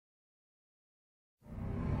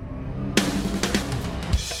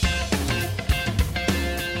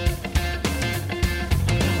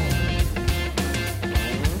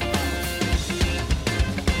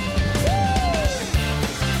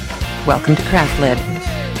Welcome to Craft Lid,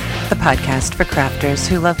 the podcast for crafters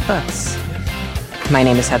who love books. My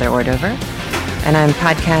name is Heather Ordover, and I'm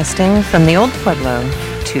podcasting from the old Pueblo,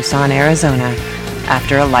 Tucson, Arizona,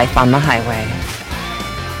 after a life on the highway.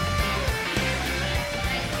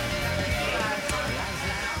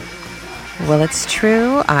 Well, it's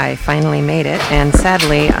true. I finally made it, and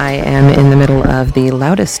sadly, I am in the middle of the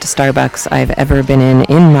loudest Starbucks I've ever been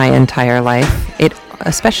in my entire life. It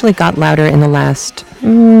especially got louder in the last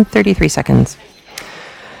 33 seconds.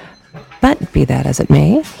 But be that as it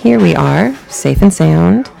may, here we are, safe and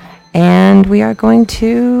sound, and we are going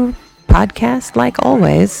to podcast like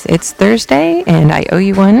always. It's Thursday, and I owe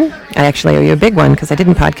you one. I actually owe you a big one, because I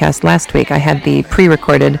didn't podcast last week. I had the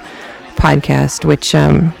pre-recorded podcast, which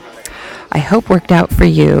I hope worked out for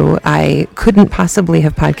you. I couldn't possibly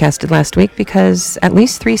have podcasted last week because at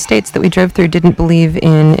least 3 states that we drove through didn't believe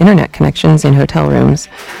in internet connections in hotel rooms,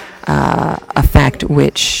 a fact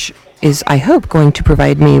which is, I hope, going to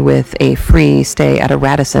provide me with a free stay at a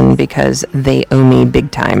Radisson because they owe me big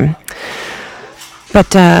time.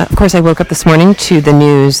 But, of course, I woke up this morning to the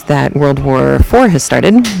news that World War IV has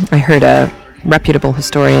started. I heard a reputable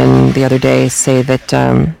historian the other day say that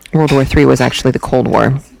World War III was actually the Cold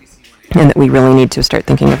War, and that we really need to start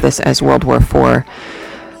thinking of this as World War IV.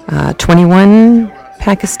 21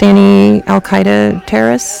 Pakistani al-Qaeda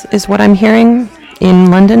terrorists is what I'm hearing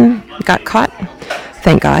in London got caught.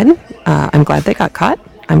 Thank God. I'm glad they got caught.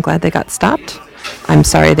 I'm glad they got stopped. I'm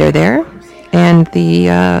sorry they're there. And the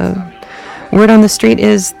word on the street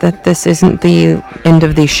is that this isn't the end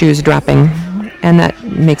of the shoes dropping. And that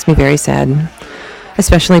makes me very sad.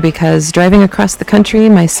 Especially because driving across the country,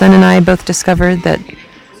 my son and I both discovered that,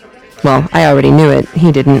 well, I already knew it,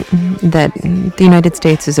 he didn't, that the United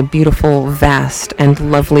States is a beautiful, vast,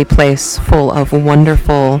 and lovely place full of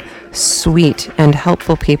wonderful, sweet, and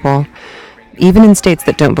helpful people, even in states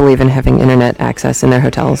that don't believe in having internet access in their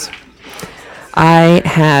hotels. I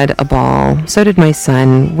had a ball. So did my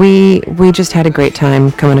son. We just had a great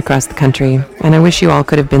time coming across the country, and I wish you all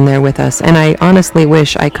could have been there with us, and I honestly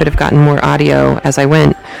wish I could have gotten more audio as I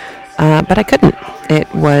went, but I couldn't. It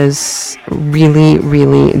was really,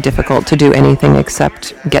 really difficult to do anything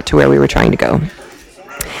except get to where we were trying to go.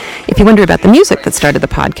 If you wonder about the music that started the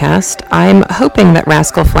podcast, I'm hoping that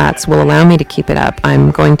Rascal Flatts will allow me to keep it up.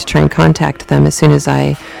 I'm going to try and contact them as soon as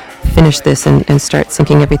I finish this and start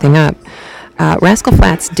syncing everything up. Rascal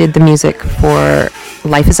Flatts did the music for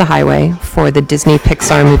Life is a Highway for the Disney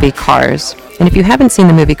Pixar movie Cars. And if you haven't seen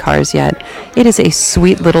the movie Cars yet, it is a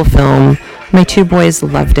sweet little film. My 2 boys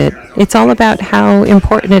loved it. It's all about how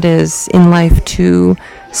important it is in life to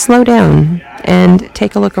slow down and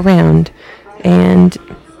take a look around and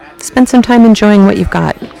spend some time enjoying what you've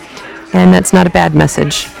got. And that's not a bad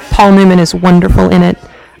message. Paul Newman is wonderful in it.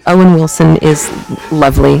 Owen Wilson is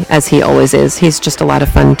lovely, as he always is. He's just a lot of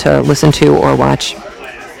fun to listen to or watch.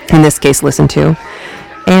 In this case, listen to.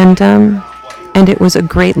 And it was a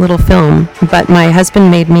great little film. But my husband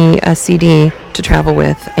made me a CD to travel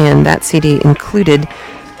with, and that CD included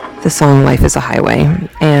the song Life is a Highway.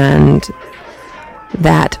 And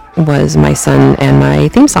that was my son and my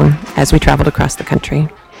theme song as we traveled across the country.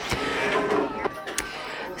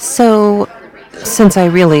 So, since I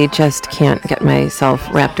really just can't get myself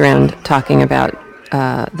wrapped around talking about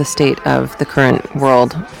the state of the current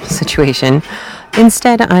world situation,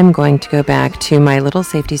 instead I'm going to go back to my little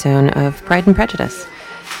safety zone of Pride and Prejudice.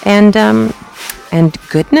 And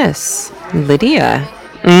goodness, Lydia.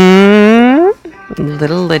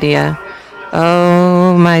 Little Lydia.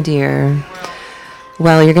 Oh, my dear.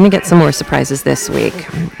 Well, you're going to get some more surprises this week.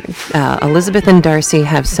 Elizabeth and Darcy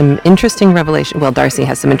have some interesting revelations. Well, Darcy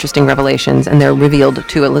has some interesting revelations, and they're revealed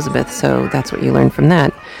to Elizabeth, so that's what you learn from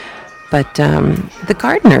that. But the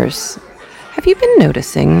Gardners, have you been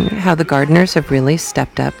noticing how the Gardners have really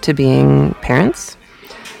stepped up to being parents?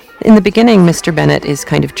 In the beginning, Mr. Bennet is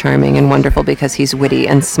kind of charming and wonderful because he's witty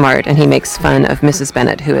and smart, and he makes fun of Mrs.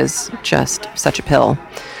 Bennet, who is just such a pill.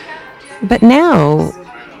 But now,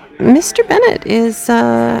 Mr. Bennet is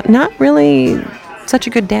not really such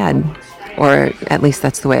a good dad, or at least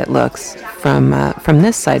that's the way it looks from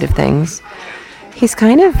this side of things. He's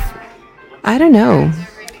kind of, I don't know,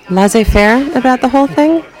 laissez-faire about the whole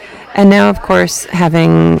thing. And now, of course,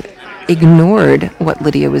 having ignored what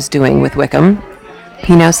Lydia was doing with Wickham,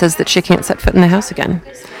 he now says that she can't set foot in the house again.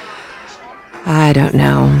 I don't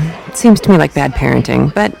know. It seems to me like bad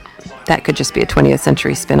parenting, but that could just be a 20th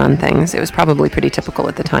century spin on things. It was probably pretty typical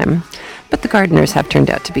at the time. But the Gardners have turned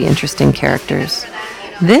out to be interesting characters.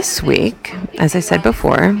 This week, as I said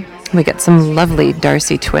before, we get some lovely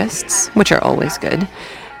Darcy twists, which are always good,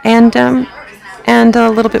 and a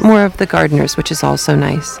little bit more of the Gardners, which is also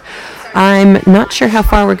nice. I'm not sure how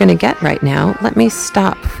far we're going to get right now. Let me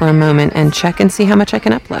stop for a moment and check and see how much I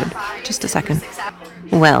can upload. Just a second.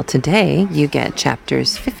 Well, today you get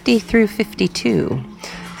chapters 50 through 52.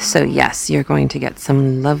 So yes, you're going to get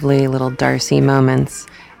some lovely little Darcy moments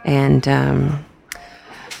and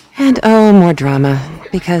oh, more drama,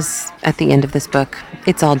 because at the end of this book,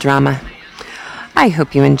 it's all drama. I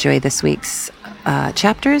hope you enjoy this week's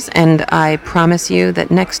chapters, and I promise you that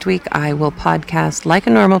next week I will podcast like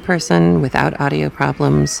a normal person without audio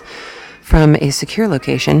problems from a secure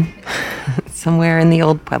location somewhere in the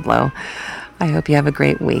old Pueblo. I hope you have a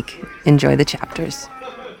great week. Enjoy the chapters.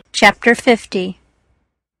 Chapter 50.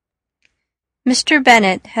 Mr.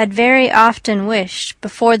 Bennet had very often wished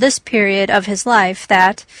before this period of his life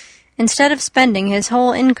that, instead of spending his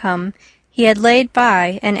whole income, he had laid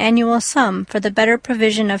by an annual sum for the better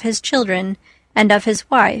provision of his children and of his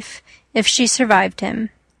wife, if she survived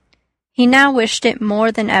him. He now wished it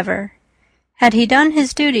more than ever. Had he done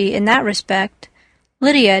his duty in that respect,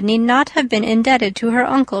 Lydia need not have been indebted to her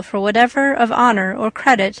uncle for whatever of honour or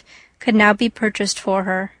credit could now be purchased for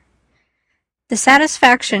her. The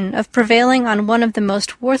satisfaction of prevailing on one of the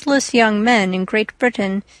most worthless young men in Great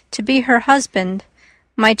Britain to be her husband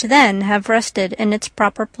might then have rested in its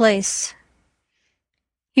proper place.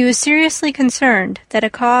 He was seriously concerned that a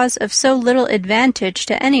cause of so little advantage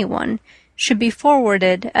to anyone should be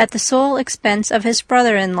forwarded at the sole expense of his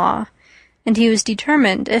brother-in-law, and he was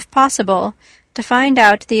determined, if possible, to find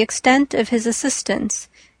out the extent of his assistance,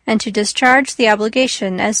 and to discharge the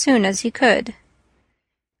obligation as soon as he could.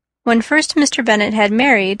 When first Mr. Bennet had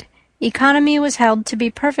married, economy was held to be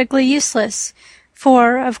perfectly useless,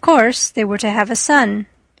 for, of course, they were to have a son.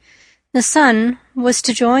 The son was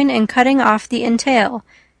to join in cutting off the entail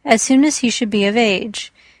as soon as he should be of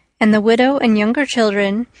age, and the widow and younger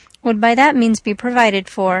children would by that means be provided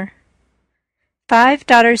for. 5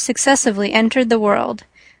 daughters successively entered the world,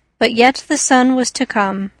 but yet the son was to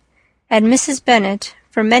come, and Mrs. Bennet,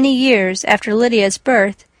 for many years after Lydia's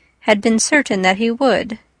birth, had been certain that he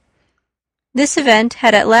would. This event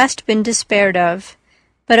had at last been despaired of,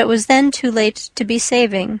 but it was then too late to be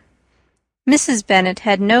saving. Mrs. Bennet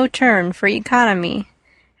had no turn for economy,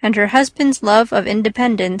 and her husband's love of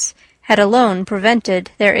independence had alone prevented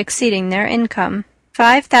their exceeding their income.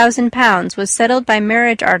 £5,000 was settled by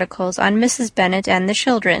marriage articles on Mrs. Bennet and the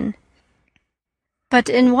children. But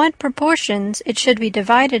in what proportions it should be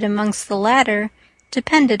divided amongst the latter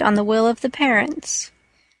depended on the will of the parents.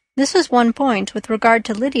 This was one point, with regard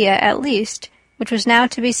to Lydia at least, which was now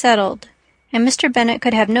to be settled, and Mr. Bennet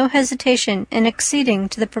could have no hesitation in acceding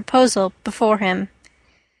to the proposal before him.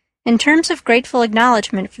 In terms of grateful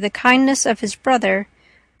acknowledgment for the kindness of his brother,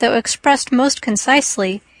 though expressed most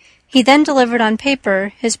concisely, he then delivered on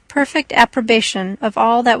paper his perfect approbation of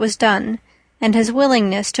all that was done, and his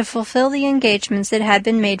willingness to fulfill the engagements that had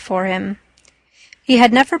been made for him. He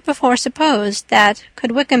had never before supposed that,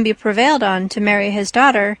 could Wickham be prevailed on to marry his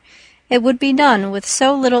daughter, it would be done with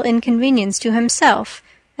so little inconvenience to himself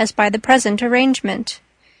as by the present arrangement.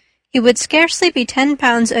 He would scarcely be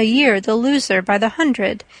 £10 a year the loser by the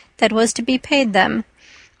 100 that was to be paid them,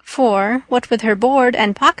 for, what with her board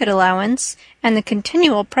and pocket allowance, and the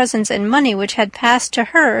continual presents and money which had passed to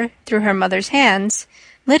her through her mother's hands,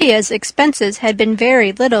 Lydia's expenses had been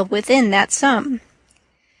very little within that sum.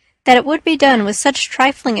 That it would be done with such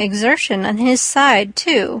trifling exertion on his side,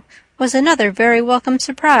 too, was another very welcome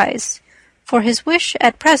surprise, for his wish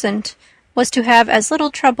at present was to have as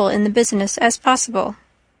little trouble in the business as possible.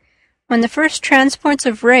 When the first transports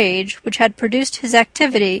of rage which had produced his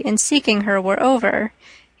activity in seeking her were over,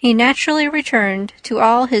 he naturally returned to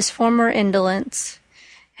all his former indolence.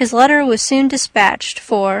 His letter was soon dispatched,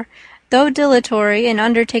 for, though dilatory in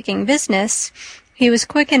undertaking business, he was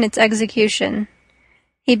quick in its execution.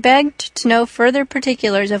 He begged to know further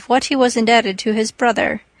particulars of what he was indebted to his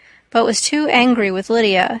brother, but was too angry with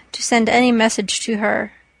Lydia to send any message to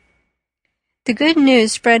her. The good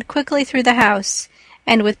news spread quickly through the house,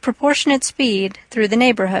 and with proportionate speed through the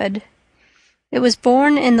neighbourhood. It was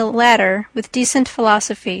borne in the latter with decent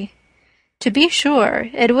philosophy. To be sure,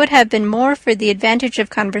 it would have been more for the advantage of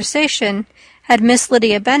conversation had Miss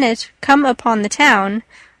Lydia Bennet come upon the town,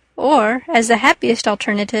 or, as the happiest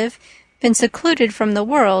alternative, been secluded from the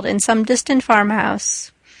world in some distant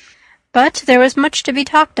farmhouse. But there was much to be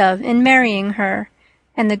talked of in marrying her,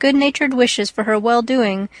 and the good-natured wishes for her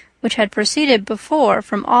well-doing which had proceeded before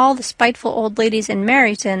from all the spiteful old ladies in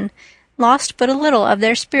Meryton, lost but a little of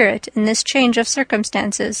their spirit in this change of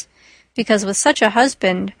circumstances, because with such a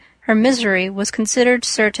husband her misery was considered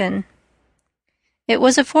certain. It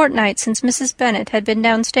was a fortnight since Mrs. Bennet had been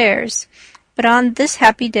downstairs, But on this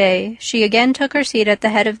happy day she again took her seat at the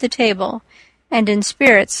head of the table, and in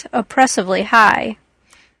spirits oppressively high.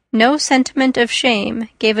 No sentiment of shame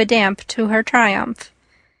gave a damp to her triumph.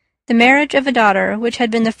 The marriage of a daughter, which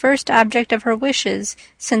had been the first object of her wishes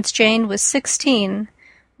since Jane was 16,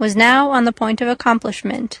 was now on the point of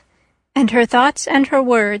accomplishment, and her thoughts and her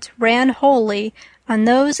words ran wholly on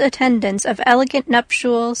those attendants of elegant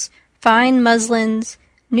nuptials, fine muslins,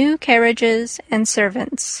 new carriages, and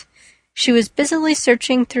servants. She was busily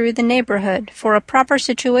searching through the neighborhood for a proper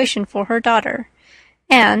situation for her daughter,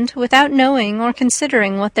 and, without knowing or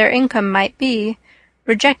considering what their income might be,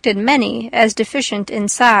 rejected many as deficient in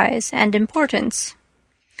size and importance.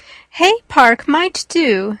 "Hay Park might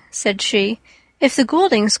do," said she, "if the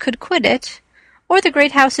Gouldings could quit it, or the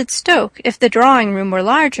great house at Stoke, if the drawing-room were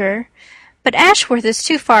larger. But Ashworth is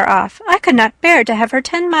too far off. I could not bear to have her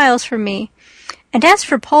 10 miles from me. And as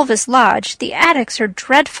for Pulvis Lodge, the attics are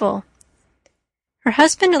dreadful." Her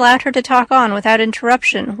husband allowed her to talk on without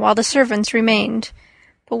interruption while the servants remained,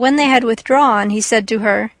 but when they had withdrawn, he said to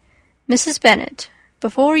her, "Mrs. Bennet,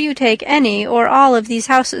 before you take any or all of these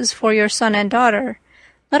houses for your son and daughter,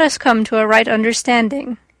 let us come to a right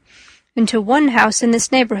understanding. Into one house in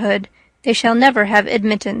this neighborhood they shall never have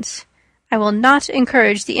admittance. I will not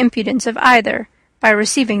encourage the impudence of either by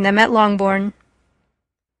receiving them at Longbourn."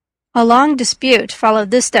 A long dispute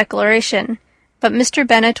followed this declaration, but Mr.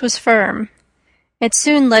 Bennet was firm. It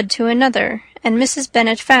soon led to another, and Mrs.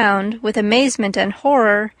 Bennet found, with amazement and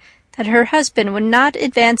horror, that her husband would not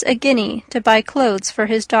advance a guinea to buy clothes for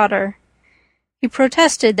his daughter. He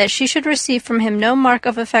protested that she should receive from him no mark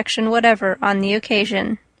of affection whatever on the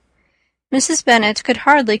occasion. Mrs. Bennet could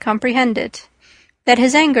hardly comprehend it. That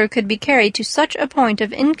his anger could be carried to such a point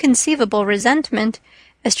of inconceivable resentment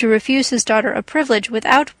as to refuse his daughter a privilege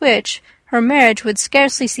without which her marriage would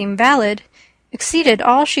scarcely seem valid, exceeded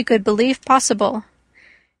all she could believe possible.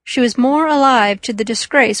 She was more alive to the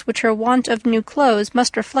disgrace which her want of new clothes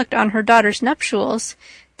must reflect on her daughter's nuptials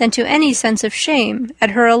than to any sense of shame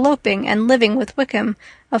at her eloping and living with Wickham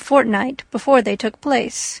a fortnight before they took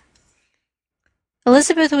place.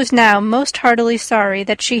 Elizabeth was now most heartily sorry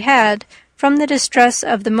that she had, from the distress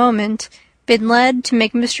of the moment, been led to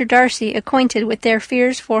make Mr. Darcy acquainted with their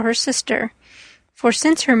fears for her sister, for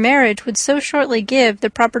since her marriage would so shortly give the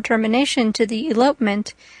proper termination to the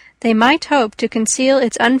elopement, they might hope to conceal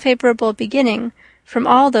its unfavourable beginning from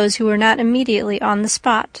all those who were not immediately on the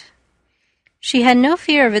spot. She had no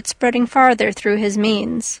fear of it spreading farther through his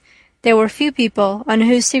means. There were few people on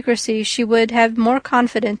whose secrecy she would have more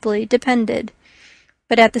confidently depended,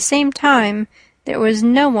 but at the same time there was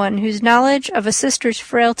no one whose knowledge of a sister's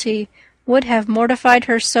frailty would have mortified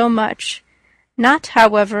her so much, not,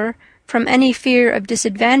 however, from any fear of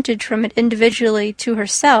disadvantage from it individually to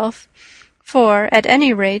herself, for, at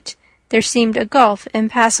any rate, there seemed a gulf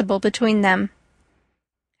impassable between them.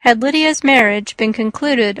 Had Lydia's marriage been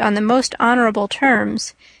concluded on the most honourable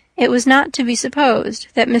terms, it was not to be supposed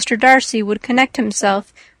that Mr. Darcy would connect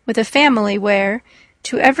himself with a family where,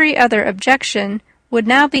 to every other objection, would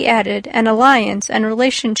now be added an alliance and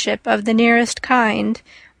relationship of the nearest kind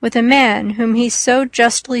with a man whom he so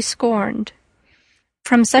justly scorned.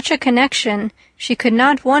 From such a connection she could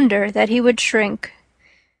not wonder that he would shrink.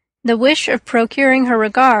 The wish of procuring her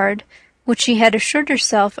regard, which she had assured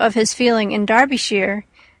herself of his feeling in Derbyshire,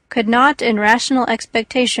 could not in rational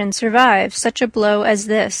expectation survive such a blow as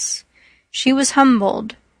this. She was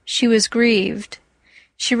humbled, she was grieved.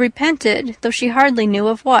 She repented, though she hardly knew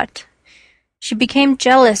of what. She became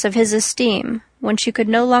jealous of his esteem, when she could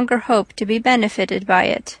no longer hope to be benefited by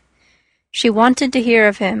it. She wanted to hear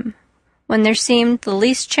of him, when there seemed the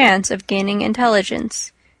least chance of gaining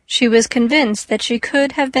intelligence. She was convinced that she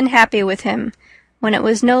could have been happy with him, when it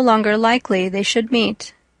was no longer likely they should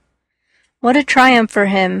meet. What a triumph for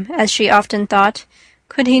him, as she often thought,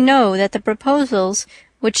 could he know that the proposals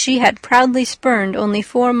which she had proudly spurned only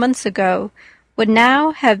 4 months ago would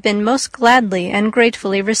now have been most gladly and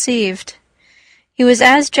gratefully received. He was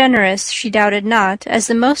as generous, she doubted not, as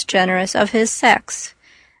the most generous of his sex,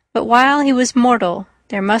 but while he was mortal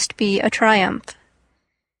there must be a triumph.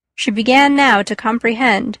 She began now to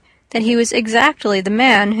comprehend that he was exactly the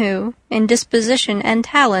man who, in disposition and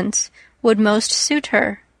talents, would most suit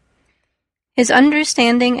her. His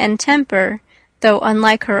understanding and temper, though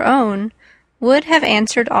unlike her own, would have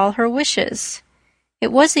answered all her wishes.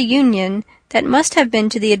 It was a union that must have been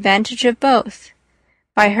to the advantage of both.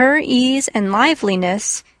 By her ease and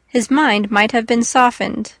liveliness his mind might have been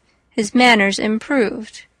softened, his manners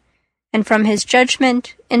improved, and from his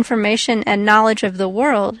judgment, information, and knowledge of the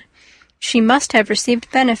world, she must have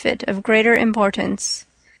received benefit of greater importance.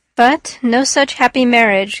 But no such happy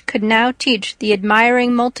marriage could now teach the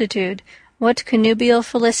admiring multitude what connubial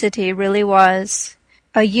felicity really was.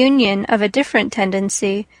 A union of a different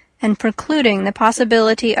tendency, and precluding the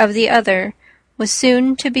possibility of the other, was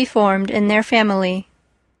soon to be formed in their family.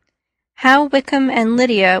 How Wickham and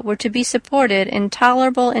Lydia were to be supported in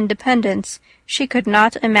tolerable independence she could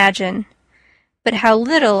not imagine. But how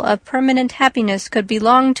little of permanent happiness could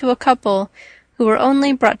belong to a couple who were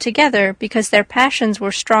only brought together because their passions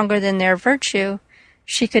were stronger than their virtue,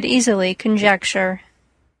 she could easily conjecture.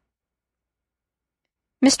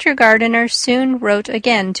 Mr. Gardiner soon wrote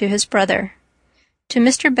again to his brother. To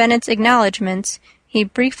Mr. Bennet's acknowledgments he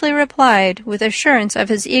briefly replied with assurance of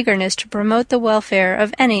his eagerness to promote the welfare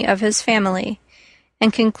of any of his family,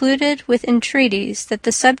 and concluded with entreaties that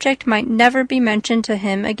the subject might never be mentioned to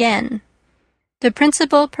him again. The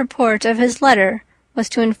principal purport of his letter was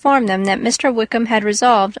to inform them that Mr. Wickham had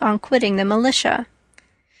resolved on quitting the militia.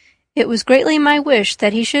 It was greatly my wish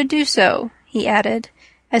that he should do so, he added,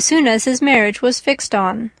 as soon as his marriage was fixed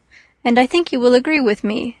on, and I think you will agree with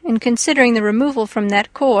me in considering the removal from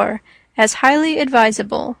that corps as highly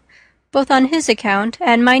advisable, both on his account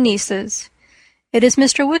and my niece's. It is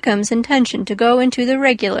Mr. Wickham's intention to go into the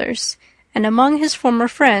regulars, and among his former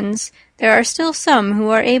friends there are still some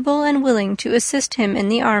who are able and willing to assist him in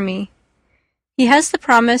the army. He has the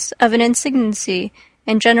promise of an insigniancy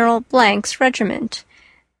in General Blank's regiment,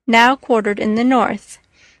 now quartered in the north.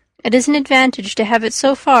 It is an advantage to have it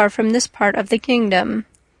so far from this part of the kingdom.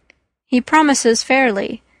 He promises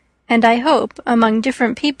fairly, and I hope, among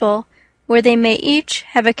different people, where they may each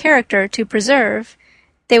have a character to preserve,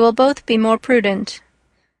 they will both be more prudent.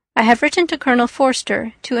 I have written to Colonel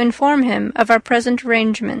Forster to inform him of our present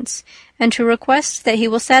arrangements, and to request that he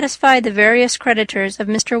will satisfy the various creditors of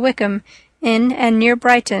Mr. Wickham in and near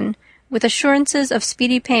Brighton with assurances of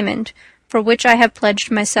speedy payment, for which I have pledged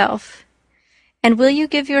myself. And will you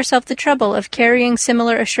give yourself the trouble of carrying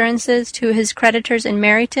similar assurances to his creditors in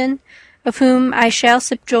Meryton, of whom I shall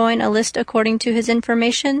subjoin a list according to his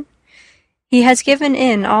information? He has given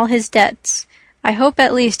in all his debts. I hope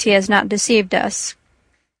at least he has not deceived us.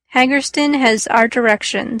 Haggerston has our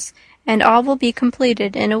directions, and all will be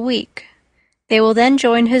completed in a week. They will then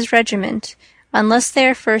join his regiment, unless they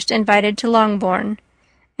are first invited to Longbourn,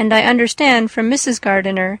 and I understand from Mrs.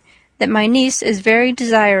 Gardiner that my niece is very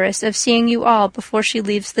desirous of seeing you all before she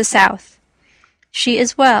leaves the South. She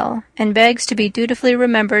is well, and begs to be dutifully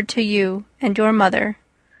remembered to you and your mother.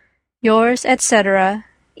 Yours, etc.,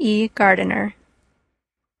 E. Gardiner.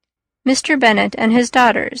 Mr. Bennet and his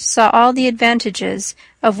daughters saw all the advantages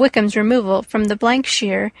of Wickham's removal from the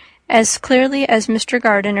Blankshire as clearly as Mr.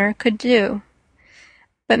 Gardiner could do.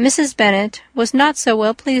 But Mrs. Bennet was not so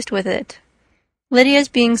well pleased with it. Lydia's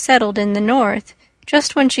being settled in the north,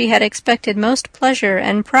 just when she had expected most pleasure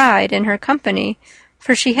and pride in her company,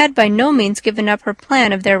 for she had by no means given up her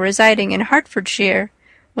plan of their residing in Hertfordshire,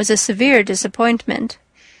 was a severe disappointment.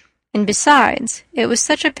 And besides, it was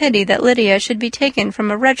such a pity that Lydia should be taken from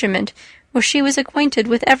a regiment where she was acquainted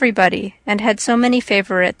with everybody, and had so many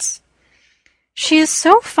favourites. "She is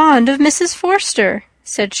so fond of Mrs. Forster,"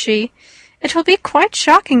 said she. "It will be quite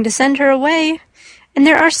shocking to send her away. And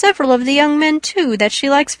there are several of the young men, too, that she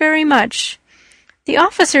likes very much. The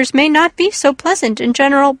officers may not be so pleasant in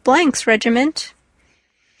General Blank's regiment."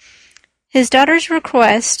 His daughter's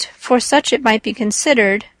request, for such it might be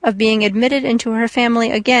considered, of being admitted into her family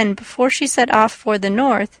again before she set off for the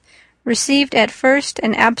north, received at first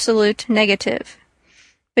an absolute negative.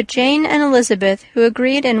 But Jane and Elizabeth, who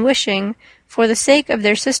agreed in wishing, for the sake of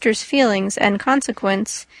their sister's feelings and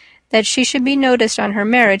consequence, that she should be noticed on her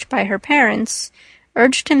marriage by her parents,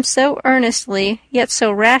 urged him so earnestly, yet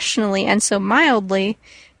so rationally and so mildly,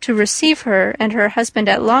 to receive her and her husband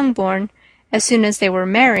at Longbourn, as soon as they were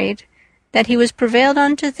married, that he was prevailed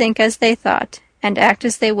on to think as they thought, and act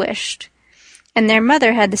as they wished. And their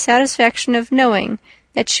mother had the satisfaction of knowing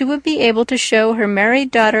that she would be able to show her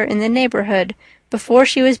married daughter in the neighbourhood before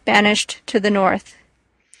she was banished to the north.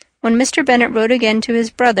 When Mr. Bennet wrote again to his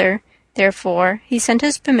brother, therefore, he sent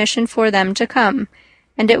his permission for them to come,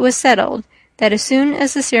 and it was settled that as soon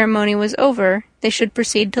as the ceremony was over they should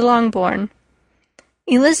proceed to Longbourn.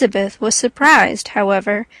 Elizabeth was surprised,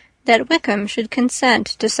 however, that Wickham should consent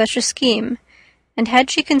to such a scheme, and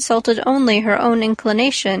had she consulted only her own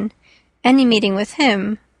inclination, any meeting with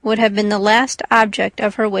him would have been the last object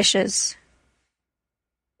of her wishes.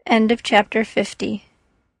 End of Chapter 50.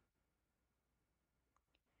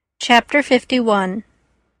 Chapter 51.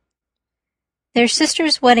 Their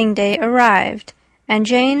sister's wedding day arrived, and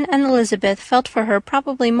Jane and Elizabeth felt for her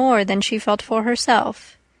probably more than she felt for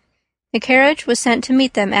herself. The carriage was sent to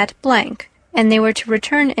meet them at and they were to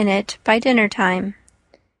return in it by dinner-time.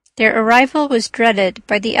 Their arrival was dreaded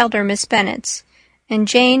by the elder Miss Bennets, and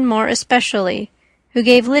Jane more especially, who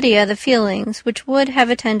gave Lydia the feelings which would have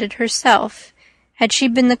attended herself, had she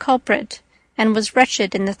been the culprit, and was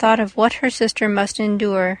wretched in the thought of what her sister must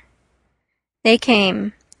endure. They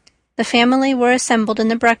came. The family were assembled in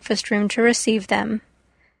the breakfast-room to receive them.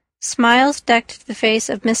 Smiles decked the face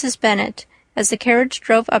of Mrs. Bennet as the carriage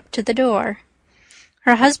drove up to the door.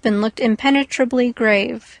 Her husband looked impenetrably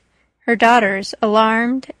grave, her daughters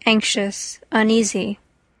alarmed, anxious, uneasy.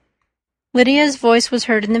 Lydia's voice was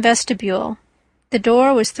heard in the vestibule. The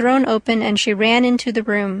door was thrown open, and she ran into the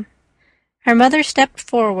room. Her mother stepped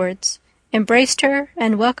forwards, embraced her,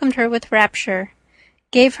 and welcomed her with rapture,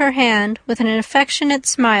 gave her hand with an affectionate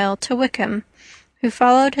smile to Wickham, who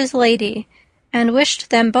followed his lady, and wished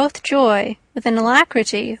them both joy with an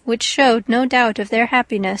alacrity which showed no doubt of their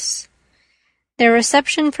happiness. Their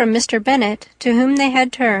reception from Mr. Bennet, to whom they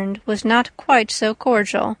had turned, was not quite so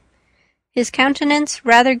cordial. His countenance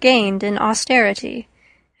rather gained in austerity,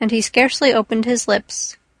 and he scarcely opened his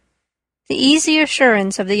lips. The easy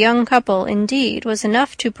assurance of the young couple, indeed, was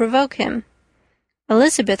enough to provoke him.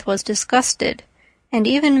 Elizabeth was disgusted, and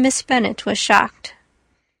even Miss Bennet was shocked.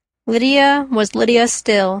 Lydia was Lydia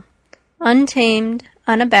still, untamed,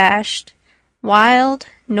 unabashed, wild,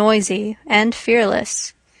 noisy, and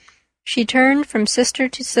fearless. She turned from sister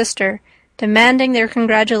to sister, demanding their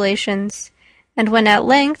congratulations, and when at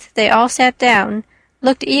length they all sat down,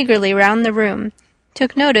 looked eagerly round the room,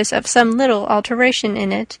 took notice of some little alteration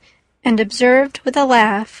in it, and observed with a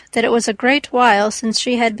laugh that it was a great while since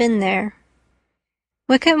she had been there.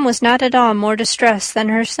 Wickham was not at all more distressed than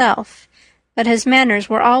herself, but his manners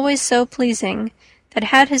were always so pleasing that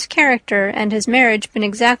had his character and his marriage been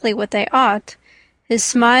exactly what they ought, his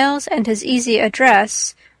smiles and his easy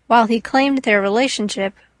address, while he claimed their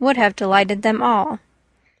relationship, would have delighted them all.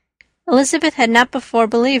 Elizabeth had not before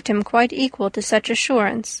believed him quite equal to such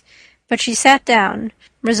assurance, but she sat down,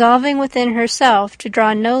 resolving within herself to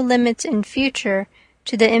draw no limits in future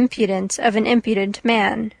to the impudence of an impudent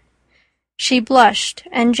man. She blushed,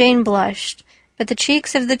 and Jane blushed, but the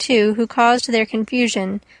cheeks of the two who caused their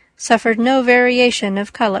confusion suffered no variation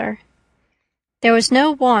of colour. There was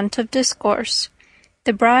no want of discourse.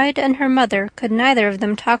 The bride and her mother could neither of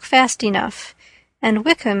them talk fast enough, and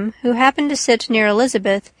Wickham, who happened to sit near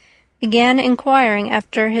Elizabeth, began inquiring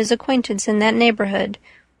after his acquaintance in that neighbourhood,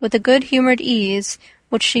 with a good-humoured ease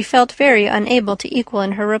which she felt very unable to equal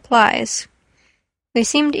in her replies. They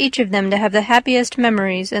seemed each of them to have the happiest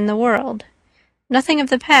memories in the world. Nothing of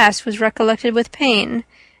the past was recollected with pain,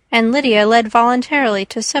 and Lydia led voluntarily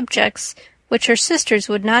to subjects which her sisters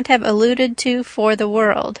would not have alluded to for the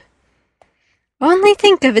world. "Only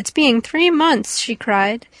think of its being 3 months," she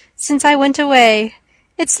cried, "since I went away.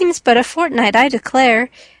 It seems but a fortnight, I declare,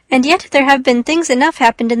 and yet there have been things enough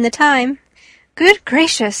happened in the time. Good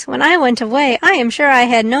gracious, when I went away, I am sure I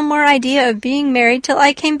had no more idea of being married till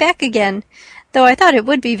I came back again, though I thought it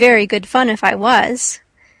would be very good fun if I was."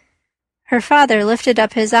 Her father lifted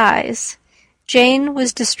up his eyes. Jane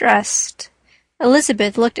was distressed.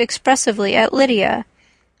 Elizabeth looked expressively at Lydia,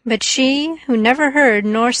 but she, who never heard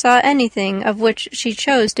nor saw anything of which she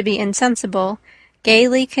chose to be insensible,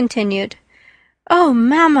 gaily continued, "Oh,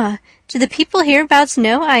 mamma, do the people hereabouts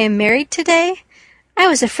know I am married to-day? I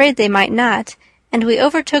was afraid they might not, and we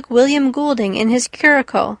overtook William Goulding in his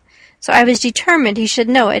curricle, so I was determined he should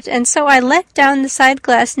know it, and so I let down the side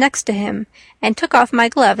glass next to him, and took off my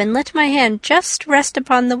glove, and let my hand just rest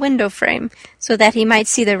upon the window-frame, so that he might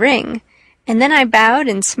see the ring, and then I bowed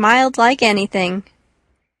and smiled like anything."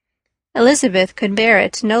 Elizabeth could bear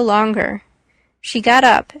it no longer. She got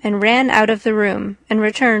up and ran out of the room, and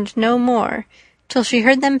returned no more, till she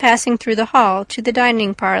heard them passing through the hall to the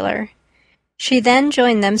dining-parlour. She then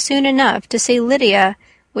joined them soon enough to see Lydia,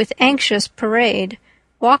 with anxious parade,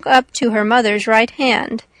 walk up to her mother's right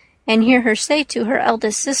hand, and hear her say to her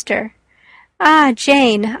eldest sister, "Ah,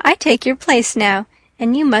 Jane, I take your place now,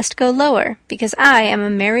 and you must go lower, because I am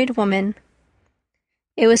a married woman."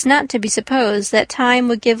 It was not to be supposed that time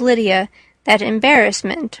would give Lydia that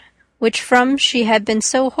embarrassment which from she had been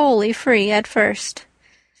so wholly free at first.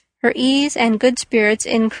 Her ease and good spirits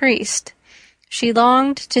increased. She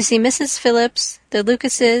longed to see Mrs. Phillips, the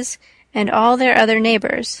Lucases, and all their other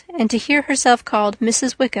neighbours, and to hear herself called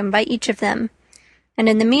Mrs. Wickham by each of them, and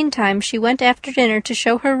in the meantime she went after dinner to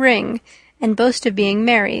show her ring, and boast of being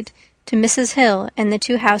married, to Mrs. Hill and the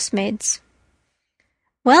 2 housemaids.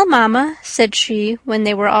 "Well, mamma," said she, when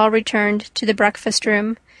they were all returned to the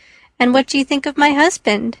breakfast-room, "and what do you think of my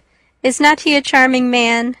husband? Is not he a charming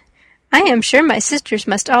man? I am sure my sisters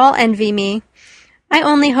must all envy me. I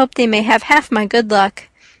only hope they may have half my good luck.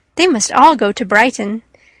 They must all go to Brighton.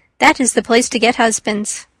 That is the place to get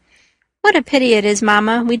husbands. What a pity it is,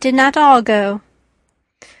 mamma, we did not all go."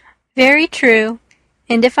 "Very true,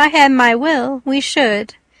 and if I had my will, we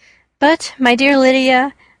should. But, my dear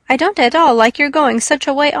Lydia, I don't at all like your going such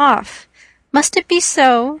a way off. Must it be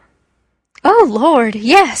so?" "Oh, Lord,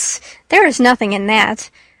 yes! There is nothing in that.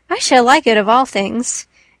 I shall like it of all things.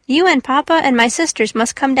 You and papa and my sisters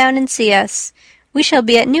must come down and see us. We shall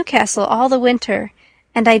be at Newcastle all the winter,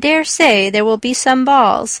 and I dare say there will be some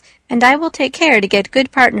balls, and I will take care to get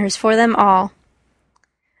good partners for them all."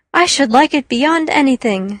 "I should like it beyond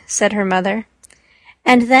anything," said her mother.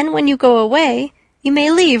 "And then when you go away, you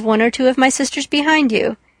may leave one or two of my sisters behind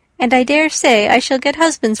you, and I dare say I shall get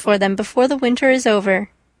husbands for them before the winter is over."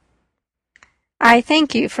 "I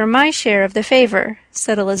thank you for my share of the favor,"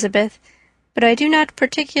 said Elizabeth, "but I do not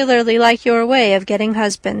particularly like your way of getting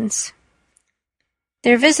husbands."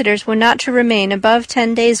 Their visitors were not to remain above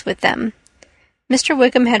 10 days with them. Mr.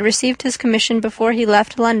 Wickham had received his commission before he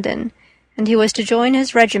left London, and he was to join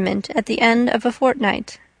his regiment at the end of a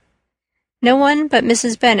fortnight. No one but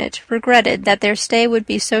Mrs. Bennet regretted that their stay would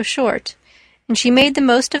be so short, and she made the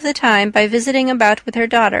most of the time by visiting about with her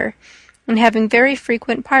daughter, and having very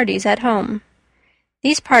frequent parties at home.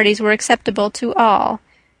 These parties were acceptable to all.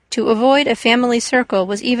 To avoid a family circle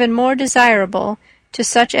was even more desirable to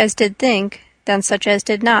such as did think than such as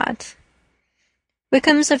did not.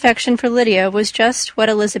 Wickham's affection for Lydia was just what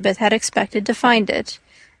Elizabeth had expected to find it,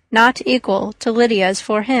 not equal to Lydia's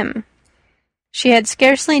for him. She had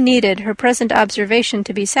scarcely needed her present observation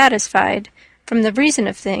to be satisfied, from the reason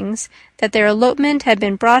of things, that their elopement had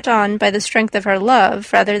been brought on by the strength of her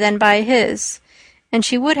love rather than by his, and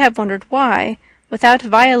she would have wondered why, without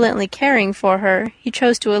violently caring for her, he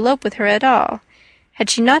chose to elope with her at all, had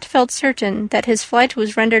she not felt certain that his flight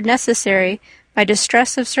was rendered necessary by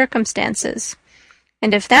distress of circumstances,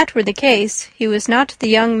 and if that were the case, he was not the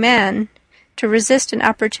young man to resist an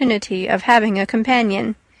opportunity of having a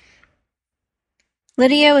companion.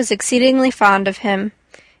 Lydia was exceedingly fond of him.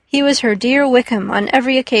 He was her dear Wickham on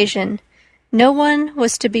every occasion. No one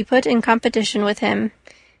was to be put in competition with him.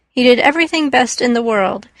 He did everything best in the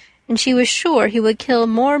world, and she was sure he would kill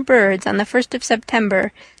more birds on the 1st of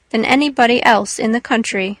September than anybody else in the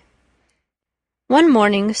country. One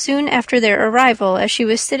morning, soon after their arrival, as she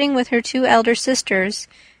was sitting with her 2 elder sisters,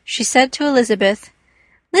 she said to Elizabeth,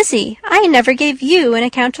 "Lizzie, I never gave you an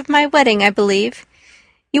account of my wedding, I believe.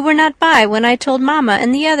 You were not by when I told mamma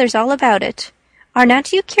and the others all about it. Are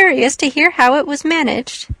not you curious to hear how it was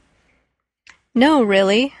managed?" "No,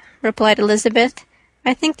 really," replied Elizabeth.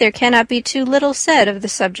 "I think there cannot be too little said of the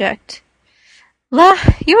subject." "La,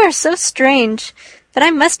 you are so strange, but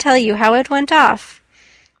I must tell you how it went off.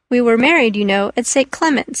 We were married, you know, at St.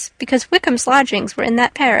 Clement's, because Wickham's lodgings were in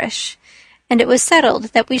that parish, and it was settled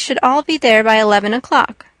that we should all be there by 11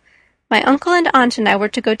 o'clock. My uncle and aunt and I were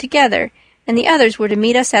to go together, and the others were to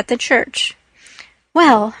meet us at the church.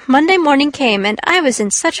 Well, Monday morning came, and I was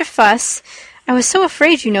in such a fuss. I was so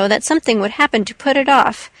afraid, you know, that something would happen to put it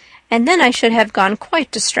off, and then I should have gone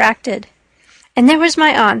quite distracted. And there was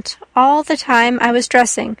my aunt, all the time I was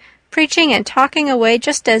dressing, preaching and talking away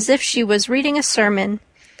just as if she was reading a sermon.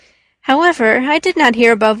 However, I did not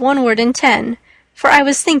hear above 1 word in 10, for I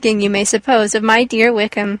was thinking, you may suppose, of my dear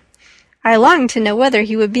Wickham. I longed to know whether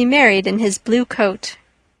he would be married in his blue coat.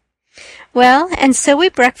 Well, and so we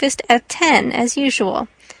breakfast at 10, as usual.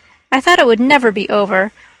 I thought it would never be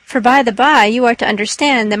over, for by the by you are to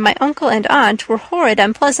understand that my uncle and aunt were horrid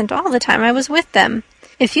unpleasant all the time I was with them.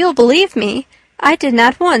 If you'll believe me, I did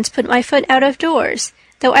not once put my foot out of doors,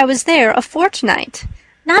 though I was there a fortnight.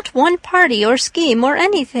 Not one party or scheme or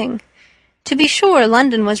anything. To be sure,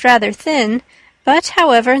 London was rather thin, but,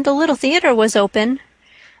 however, the little theatre was open.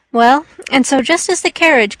 Well, and so just as the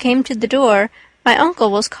carriage came to the door, my uncle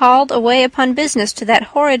was called away upon business to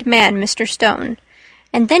that horrid man, Mr. Stone.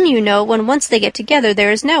 And then, you know, when once they get together,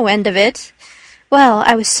 there is no end of it. Well,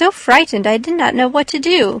 I was so frightened I did not know what to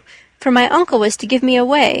do, for my uncle was to give me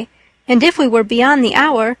away, and if we were beyond the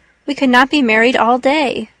hour, we could not be married all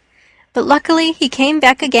day. But luckily he came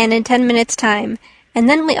back again in 10 minutes' time, and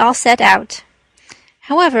then we all set out.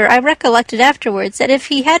 However, I recollected afterwards that if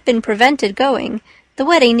he had been prevented going, the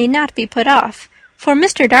wedding need not be put off, for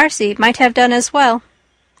Mr. Darcy might have done as well."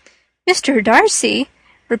 "Mr. Darcy?"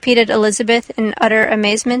 repeated Elizabeth in utter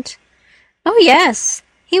amazement. "Oh, yes.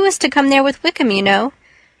 He was to come there with Wickham, you know.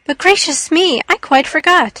 But gracious me, I quite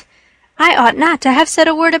forgot. I ought not to have said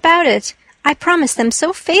a word about it. I promised them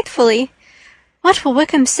so faithfully. What will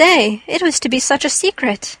Wickham say? It was to be such a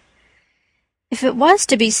secret." "If it was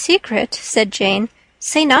to be secret," said Jane,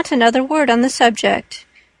 Say not another word on the subject.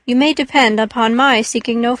 You may depend upon my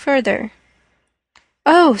seeking no further."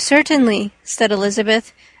 "Oh, certainly," said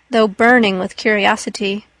Elizabeth, though burning with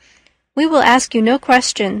curiosity. "We will ask you no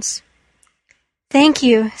questions." "Thank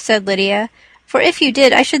you," said Lydia, "for if you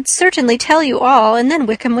did I should certainly tell you all, and then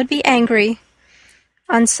Wickham would be angry."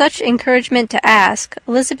 On such encouragement to ask,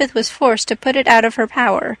 Elizabeth was forced to put it out of her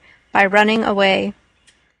power by running away.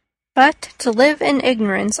 But to live in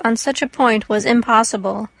ignorance on such a point was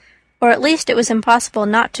impossible, or at least it was impossible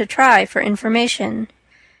not to try for information.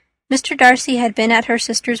 Mr. Darcy had been at her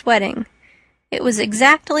sister's wedding. It was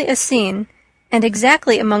exactly a scene, and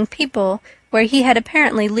exactly among people where he had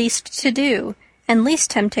apparently least to do, and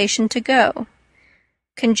least temptation to go.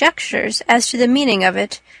 Conjectures as to the meaning of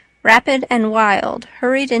it, rapid and wild,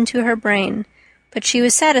 hurried into her brain, but she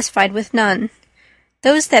was satisfied with none.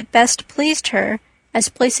 Those that best pleased her, as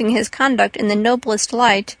placing his conduct in the noblest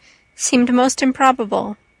light, seemed most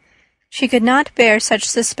improbable. She could not bear such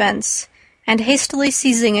suspense, and hastily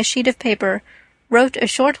seizing a sheet of paper, wrote a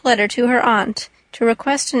short letter to her aunt to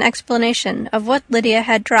request an explanation of what Lydia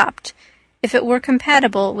had dropped, if it were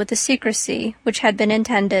compatible with the secrecy which had been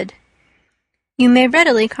intended. "You may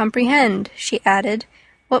readily comprehend," she added,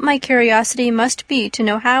 "what my curiosity must be to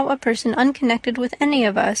know how a person unconnected with any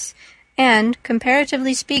of us, and,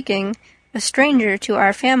 comparatively speaking, a stranger to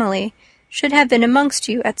our family, should have been amongst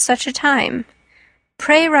you at such a time.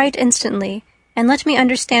 Pray write instantly, and let me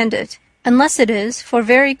understand it, unless it is, for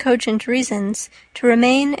very cogent reasons, to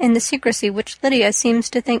remain in the secrecy which Lydia seems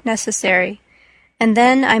to think necessary, and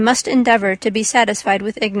then I must endeavour to be satisfied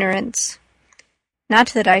with ignorance.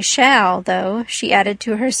 Not that I shall, though," she added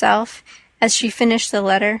to herself, as she finished the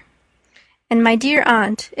letter. "And, my dear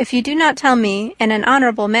aunt, if you do not tell me in an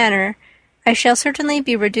honourable manner, I shall certainly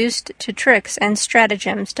be reduced to tricks and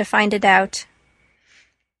stratagems to find it out."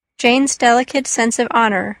 Jane's delicate sense of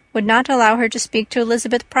honour would not allow her to speak to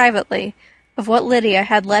Elizabeth privately of what Lydia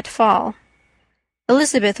had let fall.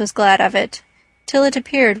 Elizabeth was glad of it. Till it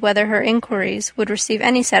appeared whether her inquiries would receive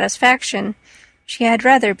any satisfaction, she had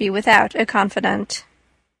rather be without a confidant.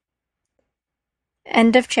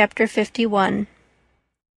 End of Chapter 51.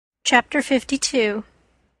 Chapter 52.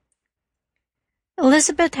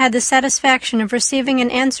 Elizabeth had the satisfaction of receiving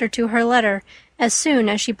an answer to her letter as soon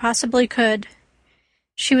as she possibly could.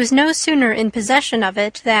 She was no sooner in possession of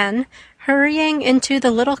it than, hurrying into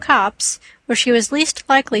the little copse, where she was least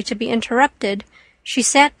likely to be interrupted, she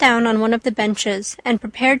sat down on one of the benches and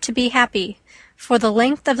prepared to be happy, for the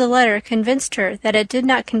length of the letter convinced her that it did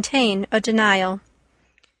not contain a denial.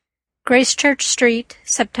 Gracechurch Street,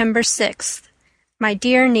 September 6th. My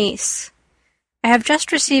dear niece, I have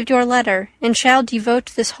just received your letter, and shall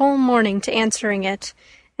devote this whole morning to answering it,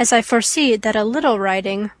 as I foresee that a little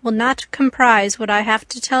writing will not comprise what I have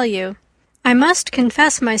to tell you. I must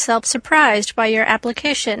confess myself surprised by your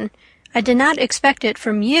application. I did not expect it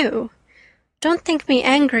from you. Don't think me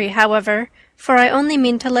angry, however, for I only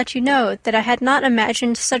mean to let you know that I had not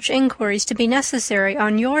imagined such inquiries to be necessary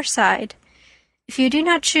on your side. If you do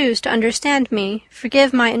not choose to understand me,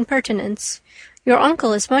 forgive my impertinence. Your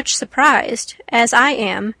uncle is much surprised, as I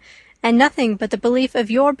am, and nothing but the belief of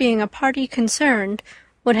your being a party concerned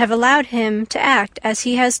would have allowed him to act as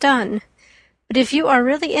he has done. But if you are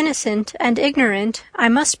really innocent and ignorant, I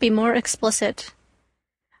must be more explicit.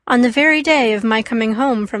 On the very day of my coming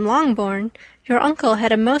home from Longbourn, your uncle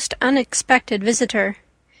had a most unexpected visitor.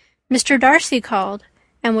 Mr. Darcy called,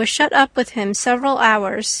 and was shut up with him several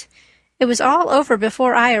hours. It was all over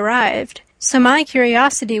before I arrived, so my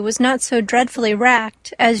curiosity was not so dreadfully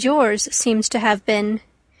racked as yours seems to have been.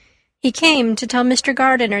 He came to tell Mr.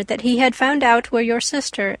 Gardiner that he had found out where your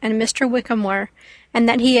sister and Mr. Wickham were, and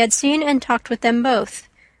that he had seen and talked with them both,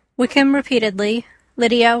 Wickham repeatedly,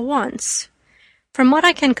 Lydia once. From what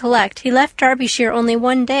I can collect, he left Derbyshire only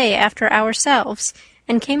one day after ourselves,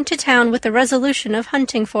 and came to town with the resolution of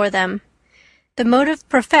hunting for them. The motive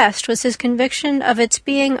professed was his conviction of its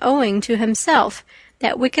being owing to himself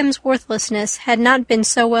that Wickham's worthlessness had not been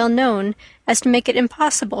so well known as to make it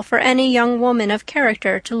impossible for any young woman of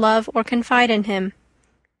character to love or confide in him.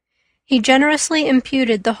 He generously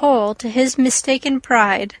imputed the whole to his mistaken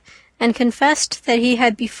pride, and confessed that he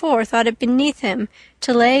had before thought it beneath him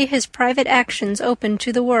to lay his private actions open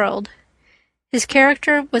to the world. His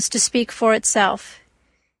character was to speak for itself.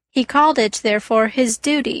 He called it, therefore, his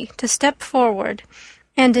duty to step forward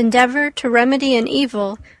and endeavour to remedy an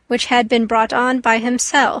evil which had been brought on by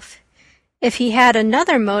himself. If he had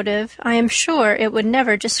another motive, I am sure it would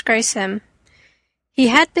never disgrace him. He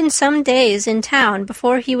had been some days in town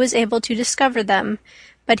before he was able to discover them,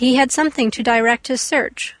 but he had something to direct his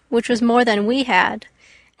search, which was more than we had,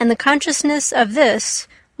 and the consciousness of this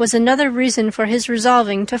was another reason for his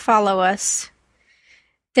resolving to follow us.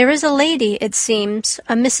 There is a lady, it seems,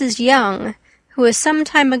 a Mrs. Young, who was some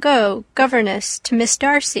time ago governess to Miss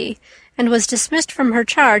Darcy, and was dismissed from her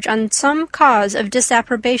charge on some cause of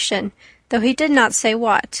disapprobation, though he did not say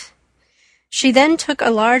what. She then took a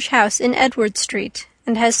large house in Edward Street,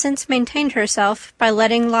 and has since maintained herself by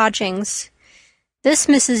letting lodgings. This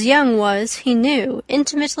Mrs. Young was, he knew,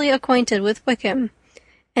 intimately acquainted with Wickham,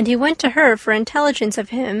 and he went to her for intelligence of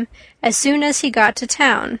him as soon as he got to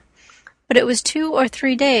town, but it was 2 or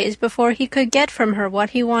 3 days before he could get from her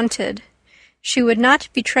what he wanted. She would not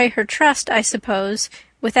betray her trust, I suppose,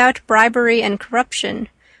 without bribery and corruption,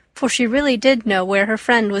 for she really did know where her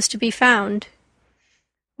friend was to be found.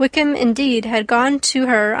 Wickham, indeed, had gone to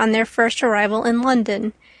her on their first arrival in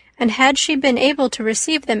London, and had she been able to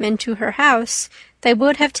receive them into her house, they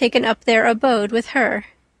would have taken up their abode with her.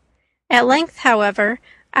 At length, however,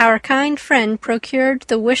 our kind friend procured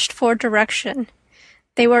the wished-for direction.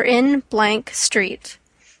 They were in Street.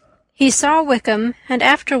 He saw Wickham, and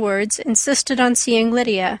afterwards insisted on seeing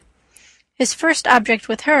Lydia. His first object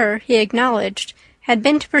with her, he acknowledged, had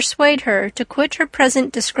been to persuade her to quit her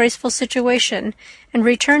present disgraceful situation and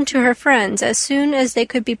return to her friends as soon as they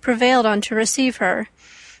could be prevailed on to receive her,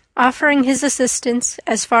 offering his assistance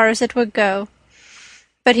as far as it would go.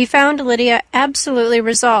 But he found Lydia absolutely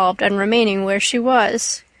resolved on remaining where she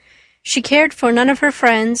was. She cared for none of her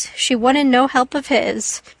friends, she wanted no help of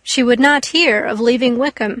his, she would not hear of leaving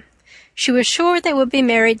Wickham. She was sure they would be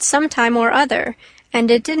married some time or other,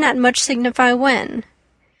 and it did not much signify when.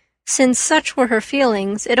 Since such were her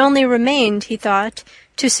feelings, it only remained, he thought,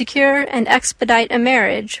 to secure and expedite a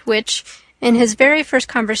marriage, which, in his very first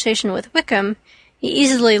conversation with Wickham, he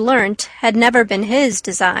easily learnt had never been his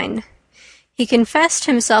design. He confessed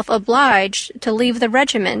himself obliged to leave the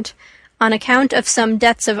regiment on account of some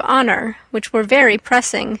debts of honour, which were very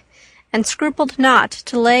pressing, and scrupled not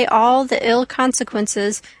to lay all the ill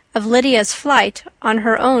consequences of Lydia's flight on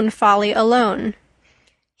her own folly alone.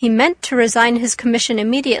 He meant to resign his commission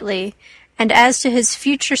immediately, and as to his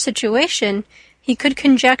future situation, he could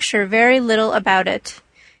conjecture very little about it.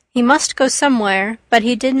 He must go somewhere, but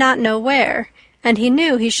he did not know where, and he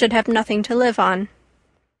knew he should have nothing to live on.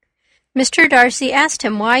 Mr. Darcy asked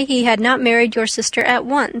him why he had not married your sister at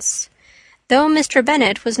once. Though Mr.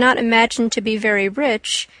 Bennet was not imagined to be very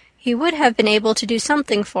rich, he would have been able to do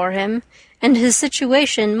something for him, and his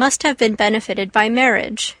situation must have been benefited by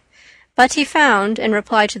marriage. But he found, in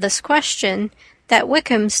reply to this question, that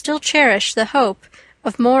Wickham still cherished the hope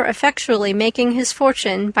of more effectually making his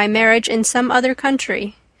fortune by marriage in some other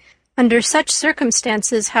country. Under such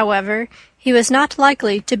circumstances, however, he was not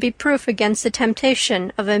likely to be proof against the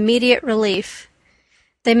temptation of immediate relief.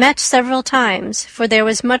 They met several times, for there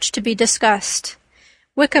was much to be discussed.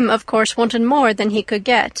 Wickham, of course, wanted more than he could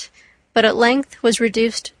get, but at length was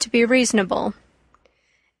reduced to be reasonable.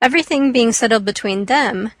 Everything being settled between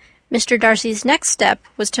them, Mr. Darcy's next step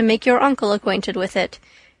was to make your uncle acquainted with it,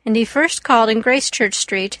 and he first called in Gracechurch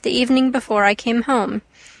Street the evening before I came home,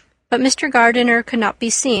 but Mr. Gardiner could not be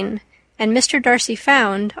seen, and Mr. Darcy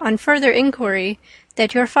found, on further inquiry,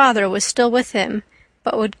 that your father was still with him,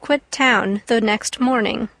 but would quit town the next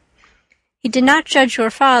morning. He did not judge your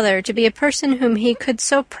father to be a person whom he could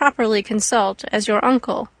so properly consult as your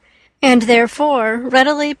uncle, and therefore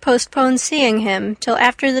readily postponed seeing him till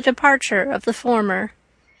after the departure of the former.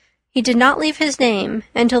 He did not leave his name,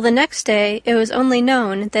 and till the next day it was only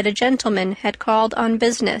known that a gentleman had called on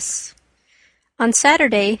business. On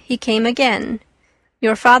Saturday he came again.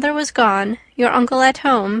 Your father was gone, your uncle at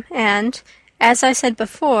home, and, as I said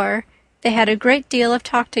before, they had a great deal of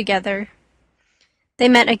talk together. They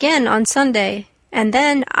met again on Sunday, and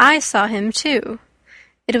then I saw him too.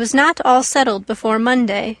 It was not all settled before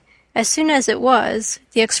Monday. As soon as it was,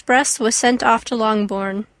 the express was sent off to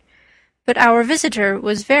Longbourn. But our visitor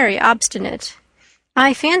was very obstinate.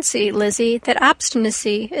 I fancy, Lizzie, that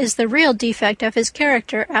obstinacy is the real defect of his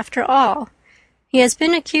character after all. He has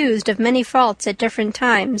been accused of many faults at different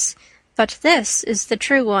times, but this is the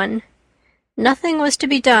true one. Nothing was to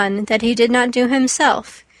be done that he did not do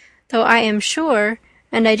himself, though I am sure,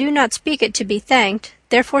 and I do not speak it to be thanked,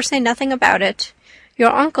 therefore say nothing about it,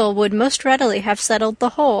 your uncle would most readily have settled the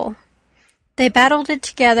whole. They battled it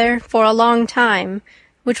together for a long time,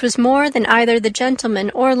 which was more than either the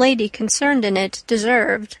gentleman or lady concerned in it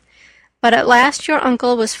deserved. But at last your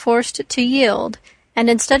uncle was forced to yield, and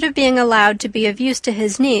instead of being allowed to be of use to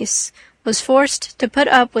his niece, was forced to put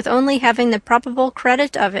up with only having the probable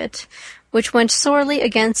credit of it, which went sorely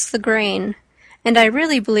against the grain. And I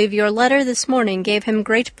really believe your letter this morning gave him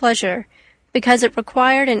great pleasure, because it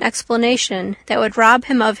required an explanation that would rob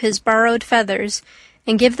him of his borrowed feathers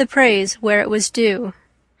and give the praise where it was due.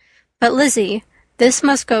 But, Lizzie, this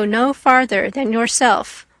must go no farther than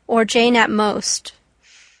yourself, or Jane at most.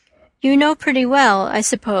 You know pretty well, I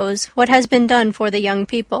suppose, what has been done for the young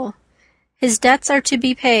people. His debts are to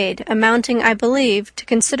be paid, amounting, I believe, to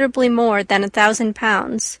considerably more than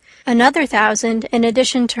 £1,000, another 1,000 in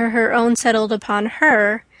addition to her own settled upon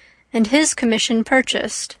her, and his commission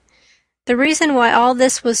purchased. The reason why all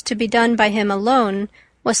this was to be done by him alone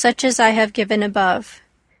was such as I have given above.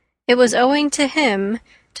 It was owing to him,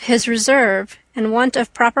 to his reserve and want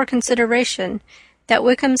of proper consideration, that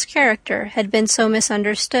Wickham's character had been so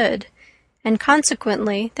misunderstood, and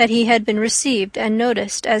consequently that he had been received and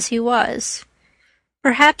noticed as he was.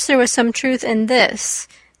 Perhaps there was some truth in this,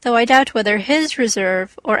 though I doubt whether his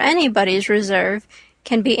reserve, or anybody's reserve,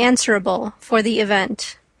 can be answerable for the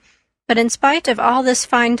event. But in spite of all this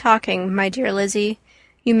fine talking, my dear Lizzie,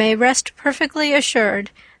 you may rest perfectly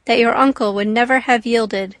assured that your uncle would never have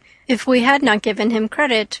yielded if we had not given him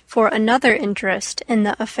credit for another interest in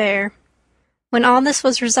the affair. When all this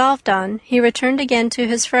was resolved on, he returned again to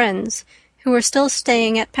his friends, who were still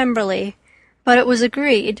staying at Pemberley, but it was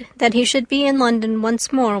agreed that he should be in London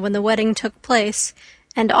once more when the wedding took place,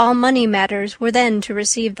 and all money matters were then to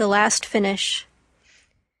receive the last finish.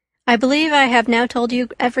 I believe I have now told you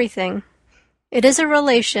everything. It is a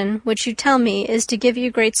relation which you tell me is to give you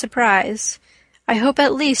great surprise. I hope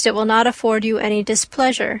at least it will not afford you any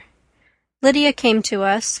displeasure. Lydia came to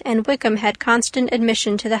us, and Wickham had constant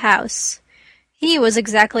admission to the house. He was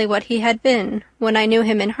exactly what he had been when I knew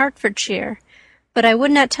him in Hertfordshire, but I would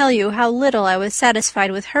not tell you how little I was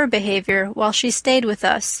satisfied with her behaviour while she stayed with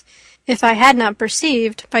us, if I had not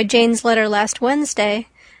perceived, by Jane's letter last Wednesday,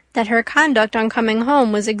 that her conduct on coming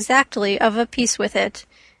home was exactly of a piece with it,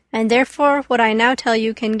 and therefore what I now tell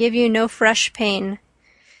you can give you no fresh pain.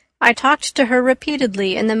 I talked to her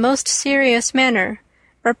repeatedly in the most serious manner,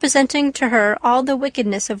 representing to her all the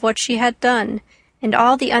wickedness of what she had done, and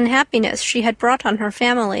all the unhappiness she had brought on her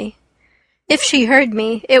family. If she heard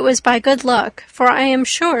me, it was by good luck, for I am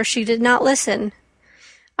sure she did not listen.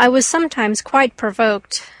 I was sometimes quite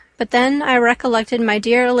provoked, but then I recollected my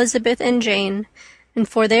dear Elizabeth and Jane, and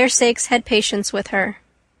for their sakes had patience with her.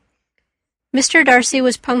 Mr. Darcy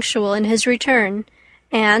was punctual in his return,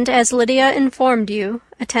 and, as Lydia informed you,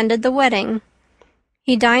 attended the wedding.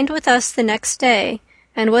 He dined with us the next day,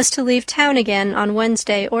 and was to leave town again on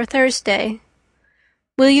Wednesday or Thursday.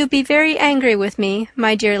 Will you be very angry with me,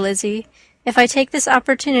 my dear Lizzie, if I take this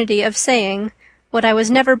opportunity of saying, what I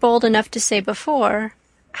was never bold enough to say before,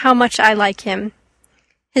 how much I like him?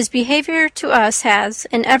 His behaviour to us has,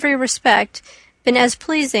 in every respect, been as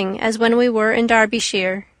pleasing as when we were in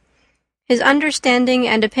Derbyshire. His understanding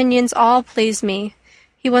and opinions all please me.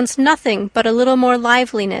 He wants nothing but a little more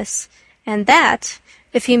liveliness, and that,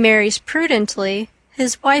 if he marries prudently,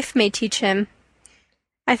 his wife may teach him.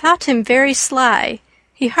 I thought him very sly.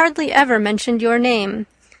 He hardly ever mentioned your name,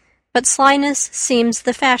 but slyness seems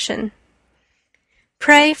the fashion.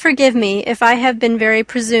 Pray forgive me if I have been very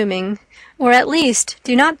presuming, or at least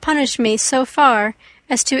do not punish me so far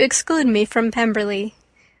as to exclude me from Pemberley.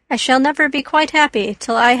 I shall never be quite happy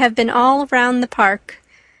till I have been all round the park.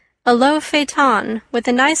 A low phaeton with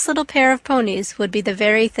a nice little pair of ponies would be the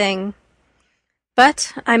very thing.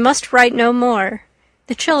 But I must write no more.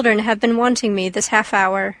 The children have been wanting me this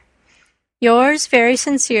half-hour. Yours very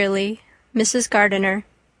sincerely, Mrs. Gardiner.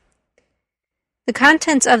 The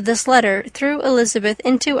contents of this letter threw Elizabeth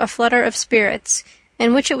into a flutter of spirits,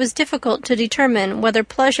 in which it was difficult to determine whether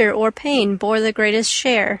pleasure or pain bore the greatest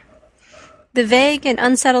share. The vague and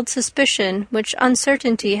unsettled suspicion which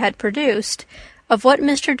uncertainty had produced of what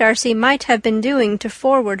Mr. Darcy might have been doing to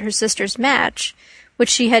forward her sister's match, which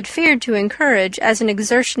she had feared to encourage as an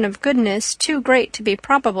exertion of goodness too great to be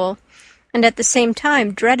probable, and at the same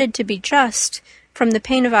time dreaded to be just, from the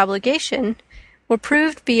pain of obligation, were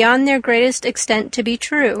proved beyond their greatest extent to be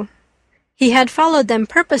true. He had followed them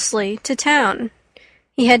purposely to town.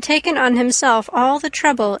 He had taken on himself all the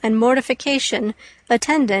trouble and mortification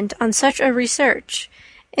attendant on such a research,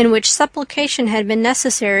 in which supplication had been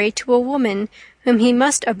necessary to a woman whom he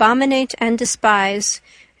must abominate and despise,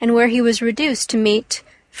 and where he was reduced to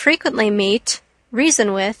frequently meet,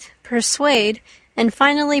 reason with, persuade, and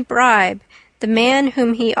finally bribe the man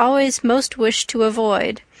whom he always most wished to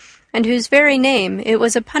avoid, and whose very name it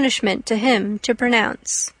was a punishment to him to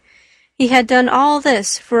pronounce. He had done all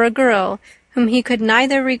this for a girl whom he could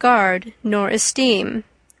neither regard nor esteem.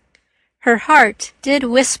 Her heart did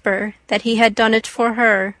whisper that he had done it for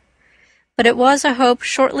her, but it was a hope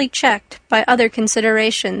shortly checked by other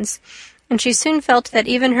considerations, and she soon felt that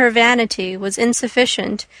even her vanity was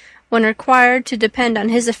insufficient when required to depend on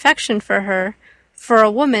his affection for her, for a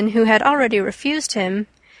woman who had already refused him,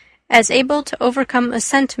 as able to overcome a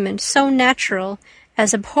sentiment so natural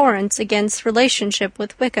as abhorrence against relationship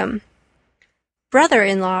with Wickham.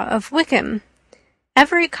 Brother-in-law of Wickham!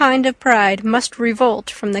 Every kind of pride must revolt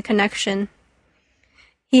from the connection.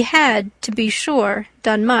 He had, to be sure,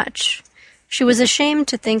 done much. She was ashamed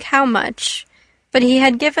to think how much, but he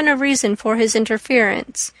had given a reason for his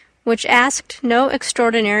interference, which asked no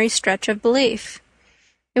extraordinary stretch of belief.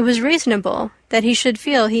 It was reasonable that he should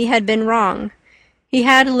feel he had been wrong. He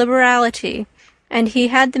had liberality, and he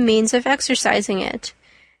had the means of exercising it,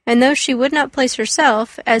 and though she would not place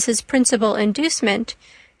herself as his principal inducement,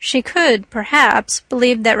 she could, perhaps,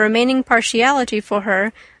 believe that remaining partiality for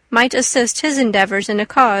her might assist his endeavours in a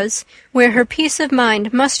cause where her peace of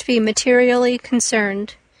mind must be materially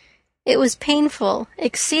concerned. It was painful,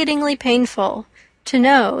 exceedingly painful, to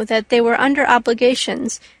know that they were under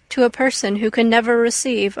obligations to a person who could never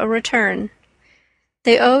receive a return.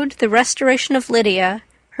 They owed the restoration of Lydia,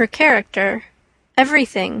 her character,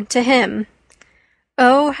 everything to him.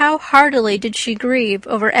 Oh, how heartily did she grieve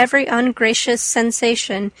over every ungracious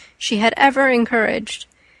sensation she had ever encouraged,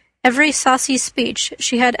 every saucy speech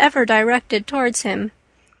she had ever directed towards him.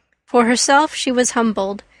 For herself she was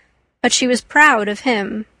humbled, but she was proud of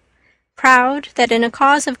him, proud that in a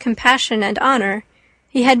cause of compassion and honour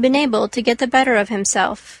he had been able to get the better of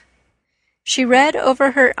himself. She read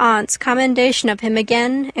over her aunt's commendation of him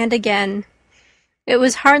again and again. It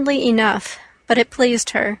was hardly enough, but it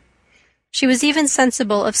pleased her. She was even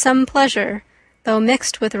sensible of some pleasure, though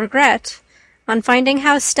mixed with regret, on finding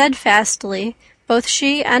how steadfastly both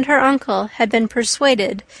she and her uncle had been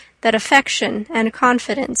persuaded that affection and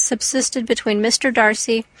confidence subsisted between Mr.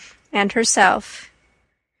 Darcy and herself.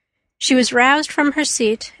 She was roused from her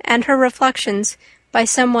seat and her reflections by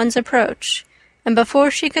some one's approach, and before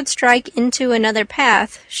she could strike into another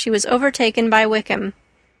path she was overtaken by Wickham.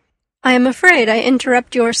 "I am afraid I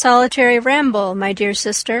interrupt your solitary ramble, my dear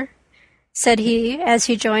sister," said he, as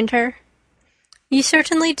he joined her. "You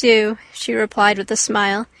certainly do," she replied with a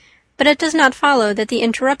smile, "but it does not follow that the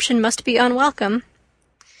interruption must be unwelcome."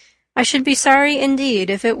 "I should be sorry indeed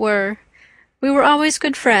if it were. We were always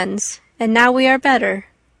good friends, and now we are better."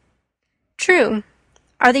 "True.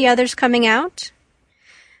 Are the others coming out?"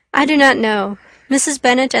 "I do not know. Mrs.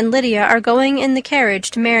 Bennet and Lydia are going in the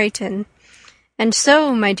carriage to Meryton. And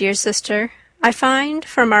so, my dear sister, I find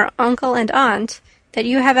from our uncle and aunt that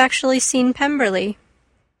you have actually seen Pemberley."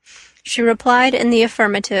 She replied in the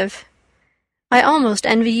affirmative. "I almost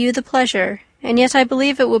envy you the pleasure, and yet I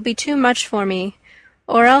believe it will be too much for me,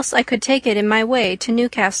 or else I could take it in my way to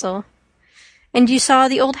Newcastle. And you saw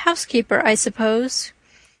the old housekeeper, I suppose?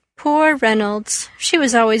 Poor Reynolds! She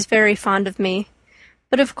was always very fond of me.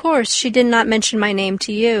 But of course she did not mention my name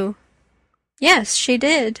to you." "Yes, she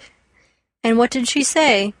did." "And what did she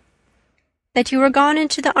say?" "That you were gone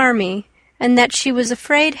into the army, and that she was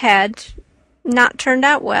afraid had not turned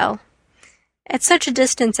out well. At such a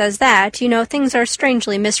distance as that, you know, things are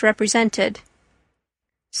strangely misrepresented."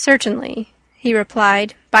 "Certainly," he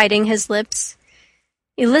replied, biting his lips.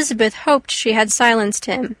 Elizabeth hoped she had silenced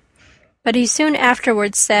him, but he soon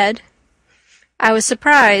afterwards said, "I was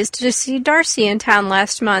surprised to see Darcy in town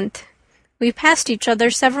last month. We passed each other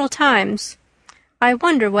several times. I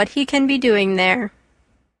wonder what he can be doing there."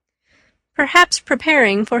 "Perhaps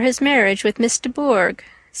preparing for his marriage with Miss de Bourgh,"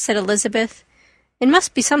 said Elizabeth. "It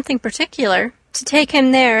must be something particular to take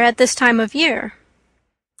him there at this time of year."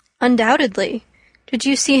 "Undoubtedly. Did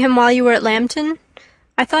you see him while you were at Lambton?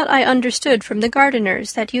 I thought I understood from the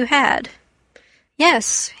gardeners that you had."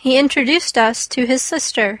 "Yes, he introduced us to his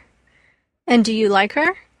sister." "And do you like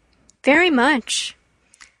her?" "Very much."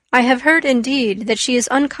 "I have heard, indeed, that she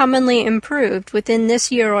is uncommonly improved within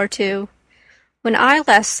this year or two. When I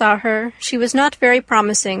last saw her, she was not very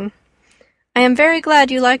promising. I am very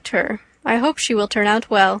glad you liked her. I hope she will turn out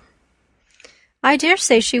well." "I dare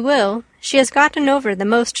say she will. She has gotten over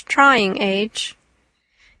the most trying age."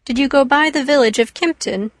 "Did you go by the village of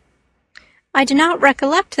Kympton?" "I do not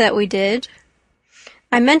recollect that we did."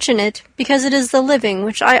 "I mention it because it is the living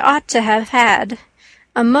which I ought to have had.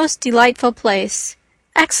 A most delightful place.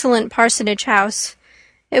 Excellent parsonage house.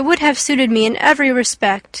 It would have suited me in every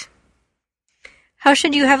respect." "How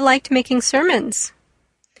should you have liked making sermons?"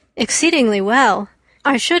 "Exceedingly well.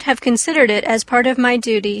 I should have considered it as part of my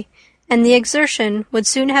duty, and the exertion would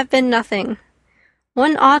soon have been nothing.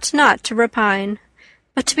 One ought not to repine.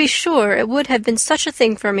 But to be sure it would have been such a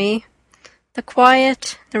thing for me. The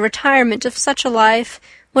quiet, the retirement of such a life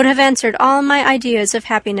would have answered all my ideas of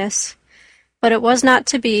happiness. But it was not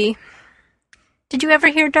to be. Did you ever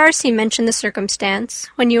hear Darcy mention the circumstance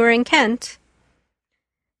when you were in Kent?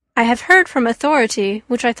 I have heard from authority,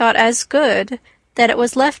 which I thought as good, that it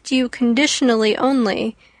was left you conditionally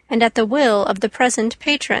only, and at the will of the present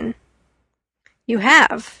patron. You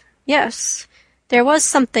have? Yes. There was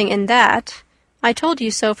something in that. I told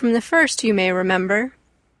you so from the first, you may remember.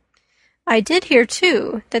 I did hear,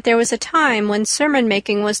 too, that there was a time when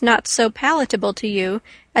sermon-making was not so palatable to you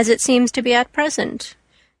as it seems to be at present,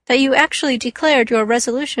 that you actually declared your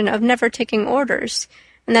resolution of never taking orders,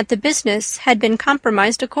 and that the business had been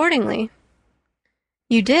compromised accordingly.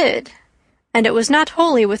 You did, and it was not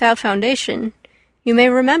wholly without foundation. You may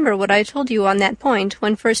remember what I told you on that point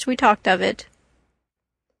when first we talked of it.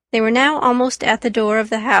 They were now almost at the door of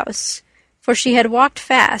the house, for she had walked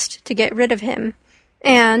fast to get rid of him,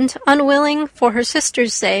 and, unwilling, for her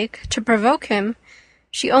sister's sake, to provoke him,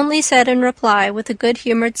 she only said in reply with a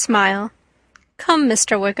good-humoured smile, "Come,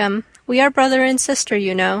 Mr. Wickham, we are brother and sister,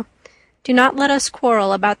 you know. Do not let us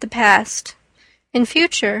quarrel about the past. In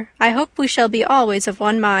future, I hope we shall be always of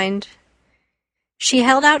one mind." She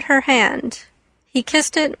held out her hand. He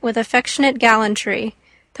kissed it with affectionate gallantry,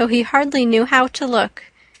 though he hardly knew how to look,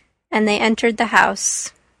 and they entered the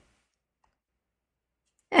house.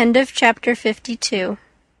 End of chapter 52.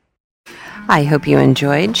 I hope you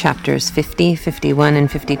enjoyed chapters 50, 51, and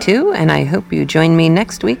 52, and I hope you join me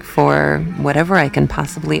next week for whatever I can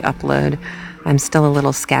possibly upload. I'm still a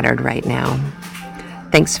little scattered right now.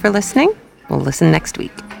 Thanks for listening. We'll listen next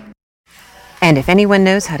week. And if anyone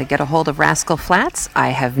knows how to get a hold of Rascal Flatts, I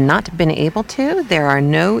have not been able to. There are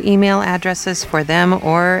no email addresses for them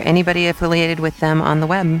or anybody affiliated with them on the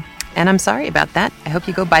web. And I'm sorry about that. I hope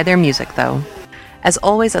you go buy their music, though. As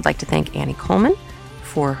always, I'd like to thank Annie Coleman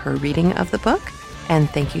for her reading of the book, and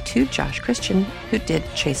thank you to Josh Christian, who did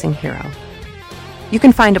Chasing Hero. You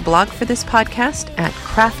can find a blog for this podcast at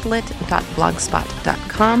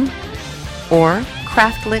craftlit.blogspot.com or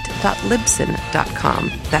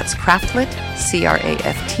craftlit.libsyn.com. That's craftlit,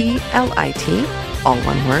 Craftlit, all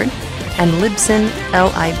one word, and Libsyn,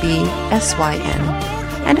 Libsyn.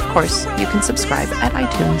 And of course, you can subscribe at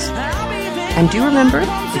iTunes. And do remember,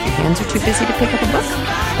 if your hands are too busy to pick up a book,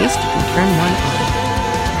 haste can turn one on.